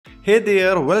Hey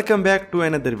there, welcome back to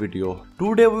another video.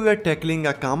 Today we are tackling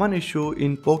a common issue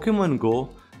in Pokemon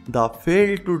Go, the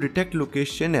fail to detect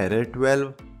location error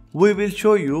 12. We will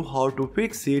show you how to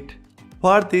fix it.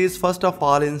 For this, first of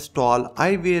all install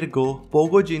iWhereGo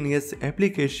Pogo Genius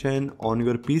application on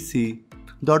your PC.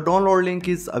 The download link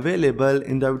is available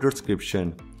in the video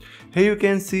description. Here you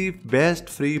can see best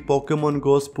free Pokemon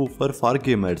Go spoofer for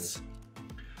gamers.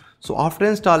 So after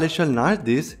installation, launch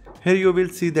this. Here you will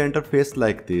see the interface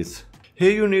like this. Here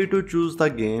you need to choose the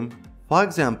game, for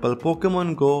example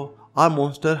Pokemon Go or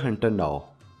Monster Hunter now.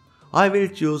 I will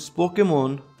choose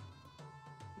Pokemon.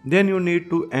 Then you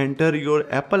need to enter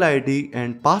your Apple ID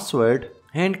and password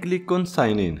and click on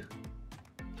sign in.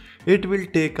 It will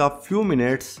take a few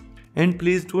minutes and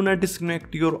please do not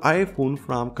disconnect your iPhone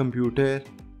from computer.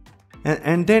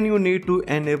 And then you need to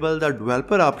enable the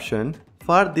developer option.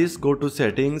 For this, go to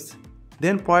settings,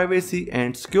 then privacy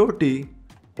and security,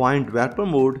 find developer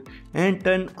mode and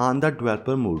turn on the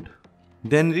developer mode.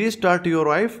 Then restart your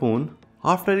iPhone.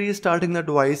 After restarting the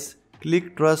device,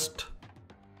 click trust.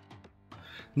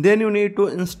 Then you need to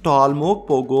install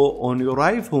Pogo on your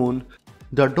iPhone.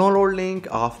 The download link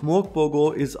of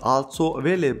Pogo is also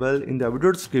available in the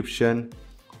video description.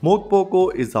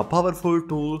 Pogo is a powerful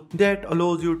tool that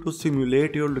allows you to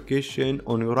simulate your location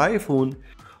on your iPhone.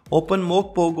 Open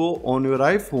Pogo on your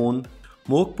iPhone.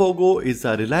 Pogo is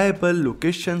a reliable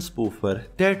location spoofer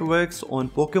that works on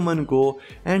Pokemon Go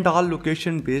and all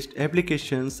location-based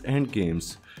applications and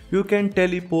games. You can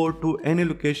teleport to any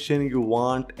location you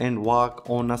want and walk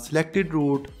on a selected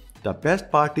route. The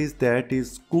best part is that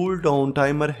its cooldown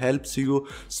timer helps you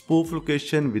spoof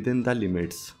location within the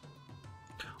limits.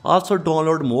 Also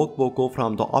download Pogo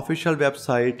from the official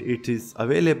website. It is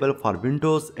available for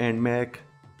Windows and Mac.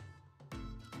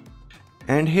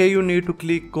 And here you need to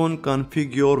click on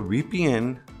configure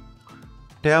VPN,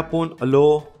 tap on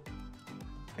allow,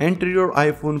 enter your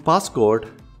iPhone passcode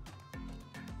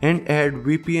and add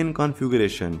VPN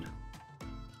configuration.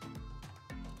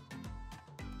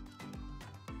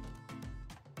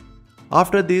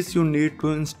 After this you need to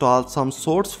install some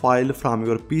source file from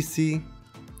your PC.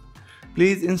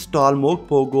 Please install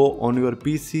Pogo on your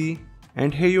PC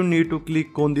and here you need to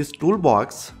click on this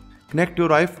toolbox. Connect your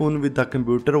iPhone with the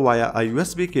computer via a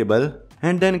USB cable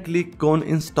and then click on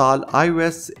install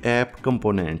iOS app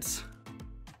components.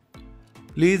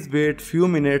 Please wait few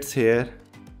minutes here.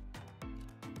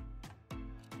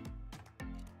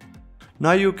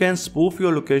 Now you can spoof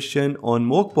your location on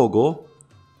Pogo.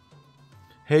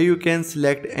 Here you can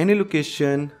select any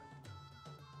location.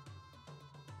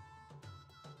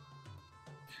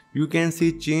 You can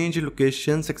see change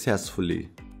location successfully.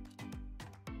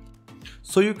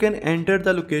 So you can enter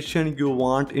the location you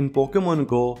want in Pokemon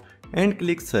Go and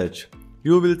click search.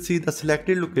 You will see the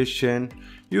selected location.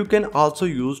 You can also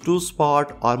use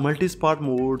 2-spot or multi-spot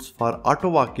modes for auto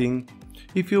walking.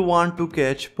 If you want to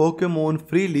catch Pokemon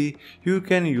freely, you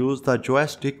can use the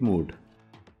joystick mode.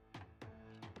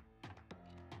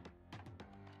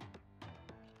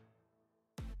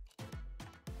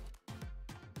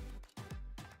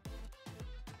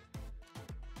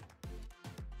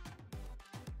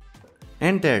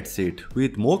 And that's it.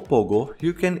 With Pogo,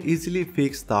 you can easily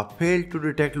fix the fail to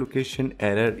detect location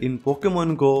error in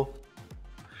Pokemon Go.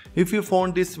 If you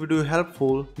found this video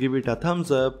helpful, give it a thumbs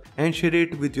up and share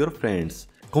it with your friends.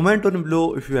 Comment down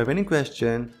below if you have any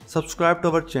question. Subscribe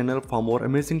to our channel for more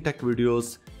amazing tech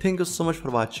videos. Thank you so much for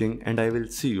watching and I will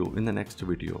see you in the next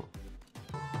video.